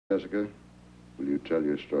Jessica, will you tell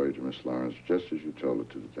your story to Miss Lawrence just as you told it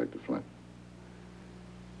to Detective Flint?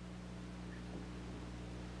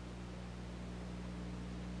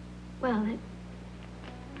 Well,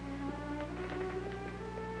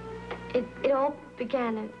 it all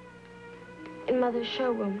began in Mother's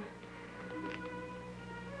showroom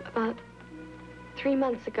about 3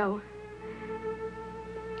 months ago.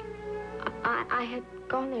 I had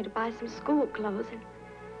gone there to buy some school clothes, and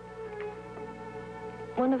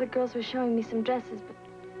one of the girls was showing me some dresses, but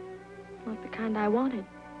not the kind I wanted.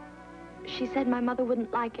 She said my mother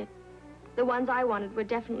wouldn't like it. The ones I wanted were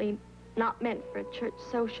definitely not meant for a church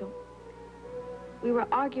social. We were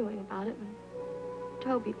arguing about it when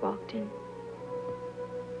Toby walked in.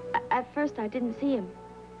 At first, I didn't see him,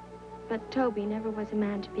 but Toby never was a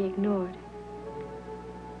man to be ignored.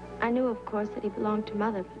 I knew, of course, that he belonged to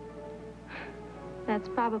Mother, but that's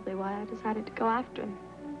probably why I decided to go after him.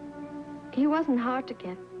 He wasn't hard to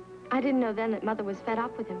get. I didn't know then that Mother was fed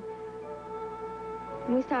up with him.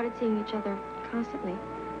 And we started seeing each other constantly.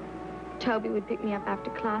 Toby would pick me up after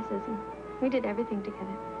classes, and we did everything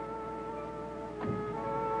together.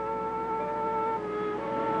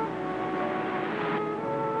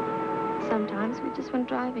 Sometimes we just went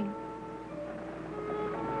driving,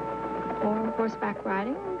 or horseback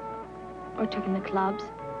riding, or took in the clubs.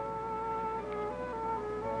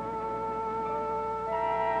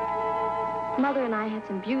 Mother and I had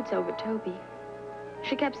some feuds over Toby.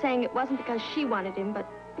 She kept saying it wasn't because she wanted him, but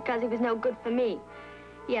because he was no good for me.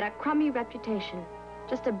 He had a crummy reputation,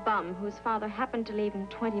 just a bum whose father happened to leave him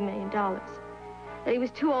 $20 million. That he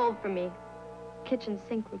was too old for me. Kitchen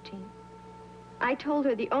sink routine. I told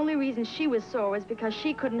her the only reason she was sore was because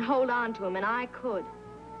she couldn't hold on to him, and I could.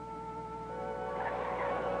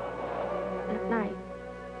 That night,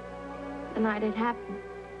 the night it happened,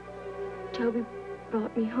 Toby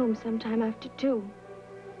brought me home sometime after 2.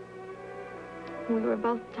 We were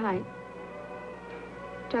both tight.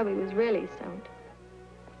 Toby was really stoned.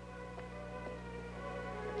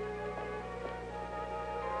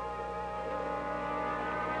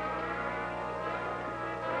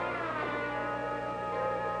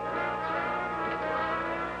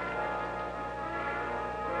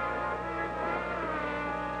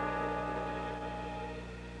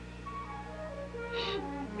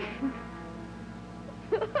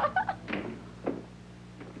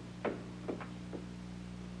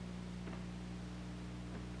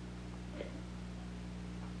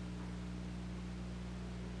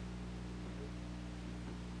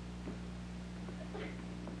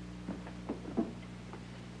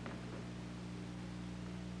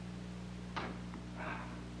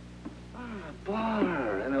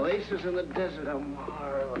 Bar, an oasis in the desert, how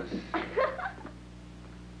marvelous.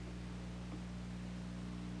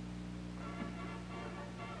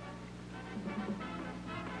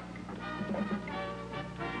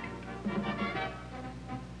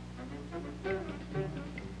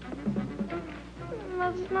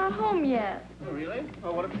 Mother's not home yet. Oh, really?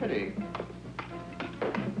 Oh, what a pity.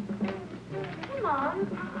 Come on.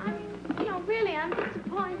 Really, I'm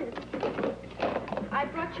disappointed. I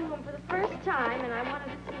brought you home for the first time, and I wanted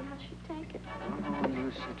to see how she'd take it. Oh,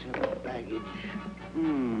 you're such a baggage.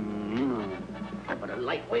 But a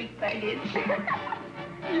lightweight baggage. Come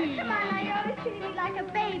on, now, you're always treating me like a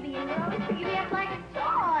baby, and you're always picking me up like a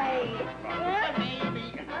toy. A baby.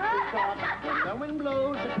 When the wind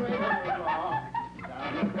blows, the cradle will rock.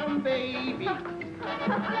 Down come baby.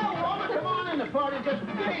 Hello, woman, come on in. The party just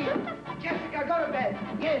began. Jessica, go to bed.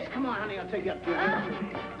 Yes, come on, honey. I'll take you up to your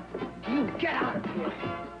You get out of here.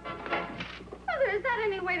 Mother, is that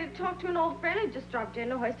any way to talk to an old friend who just dropped in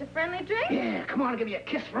to hoist a friendly drink? Yeah, come on, I'll give you a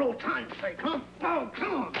kiss for old time's sake, huh? Oh,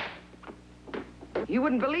 come on. You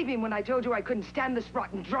wouldn't believe me when I told you I couldn't stand this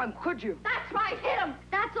rotten drunk, could you? That's right, hit him.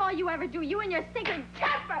 That's all you ever do, you and your stinking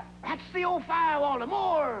temper. That's the old firewall, the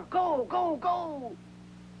more. Go, go, go.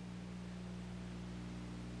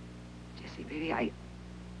 Jessie, baby, I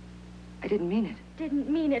didn't mean it. Didn't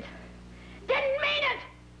mean it. Didn't mean it!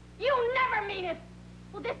 You never mean it!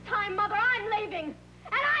 Well, this time, Mother, I'm leaving.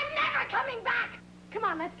 And I'm never coming back! Come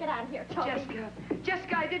on, let's get out of here, Toby.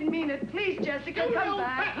 Jessica, I didn't mean it. Please, Jessica, come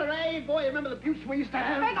back. Hey, boy, remember the butts we used to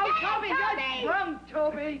have? Oh, Toby, you're drunk,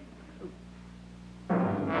 Toby.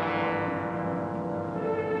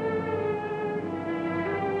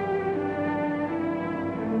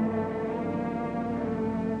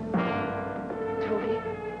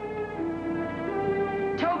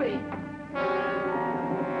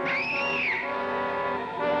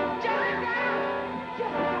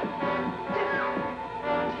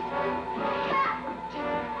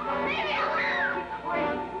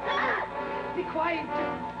 Quiet.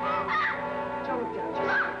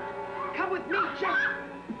 Don't. me, Jessica.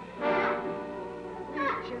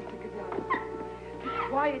 Please, Jessica, darling. Be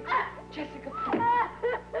quiet, Jessica, please.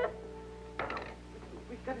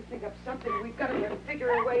 We've got to think up something. We've got to figure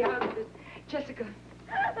a way out of this. Jessica.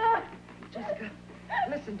 Jessica,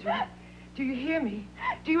 listen to me. Do you hear me?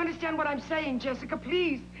 Do you understand what I'm saying, Jessica?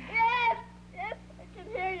 Please. Yes, yes, I can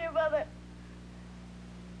hear you, Mother.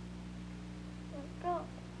 Oh, God.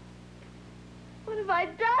 What have I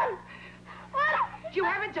done? You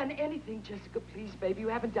haven't done anything, Jessica, please, baby. You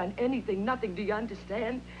haven't done anything, nothing. Do you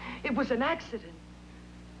understand? It was an accident.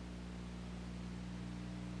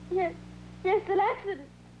 Yes, yes, an accident.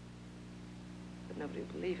 But nobody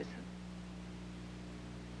will believe us.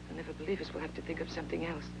 They'll never believe us. We'll have to think of something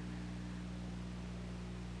else.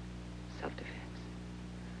 Self-defense.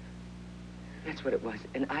 That's what it was,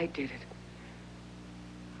 and I did it.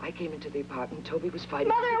 I came into the apartment. Toby was fighting.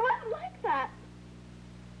 Mother, it wasn't like that.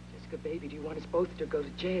 Jessica, baby, do you want us both to go to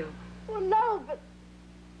jail? Well, no, but...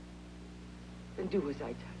 Then do as I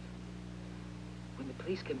tell you. When the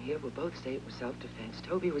police come here, we'll both say it was self-defense.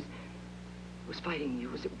 Toby was fighting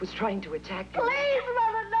you, was trying to attack you. Please,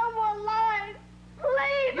 Mother, no more lies.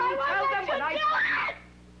 Please, You I tell won't them let what you do it.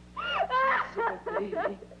 Jessica,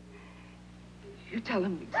 baby. You tell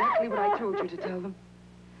them exactly what I told you to tell them.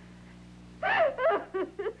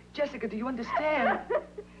 Jessica, do you understand?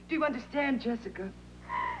 Do you understand, Jessica?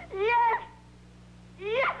 Yes.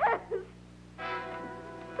 Yes.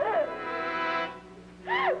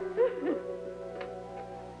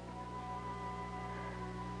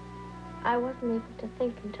 I wasn't able to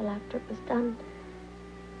think until after it was done.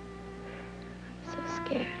 I was so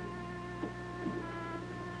scared.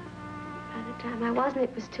 By the time I wasn't,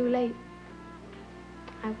 it was too late.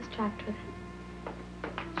 I was trapped with it.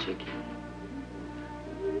 Chicky.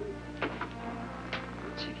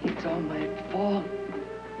 Chicky, it's all my fault.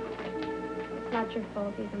 It's not your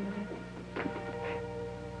fault either, Mother.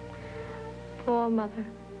 Poor Mother.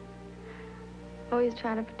 Always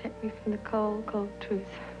trying to protect me from the cold, cold truth.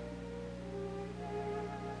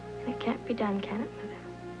 It can't be done, can it, Mother?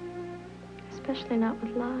 Especially not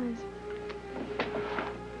with lies.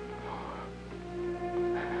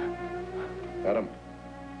 Adam.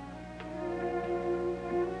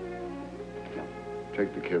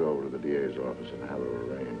 Take the kid over to the DA's office and have her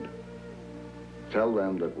arraigned. Tell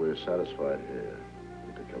them that we're satisfied here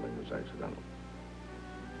that the killing was accidental.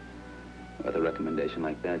 With a recommendation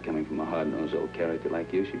like that coming from a hard-nosed old character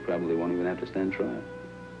like you, she probably won't even have to stand trial.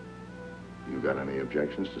 You got any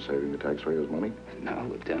objections to saving the taxpayers' money? No,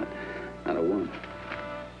 Lieutenant. Not a one.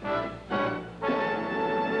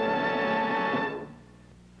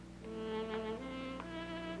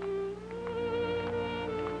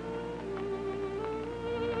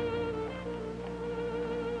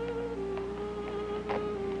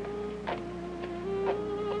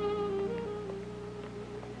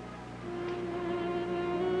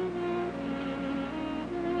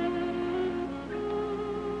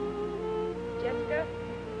 Jessica?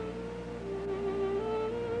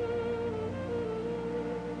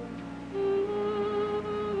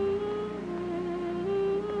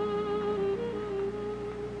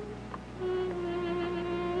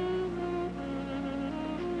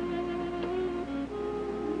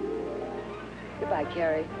 Goodbye,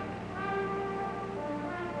 Carrie.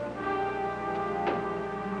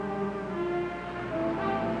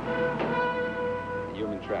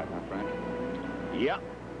 Human trap, huh, Frank? Yep.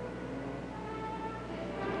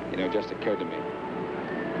 You know, it just occurred to me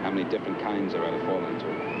how many different kinds there are to fall into.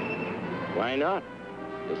 Why not?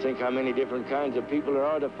 Just think how many different kinds of people there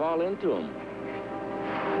are to fall into them.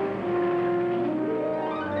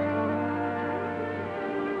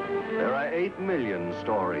 There are 8 million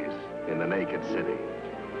stories in the naked city.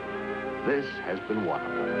 This has been one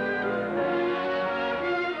of them.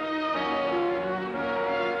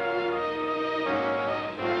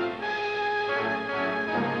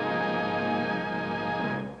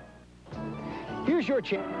 Here's your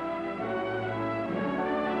chance.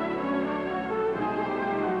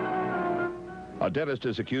 A dentist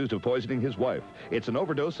is accused of poisoning his wife. It's an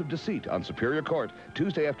overdose of deceit on Superior Court,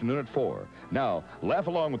 Tuesday afternoon at 4. Now, laugh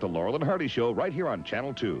along with the Laurel and Hardy Show right here on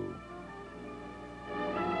Channel 2.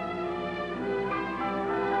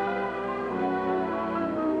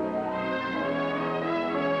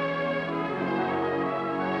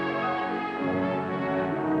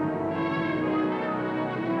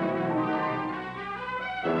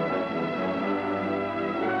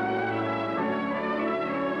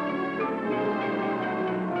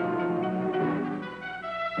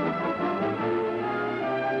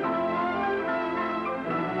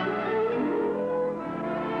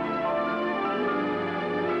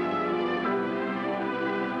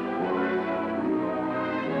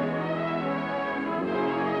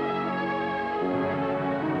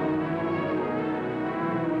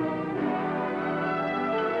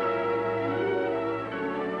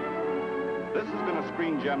 This has been a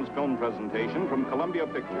Screen Gems film presentation from Columbia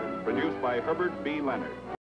Pictures, produced by Herbert B. Leonard.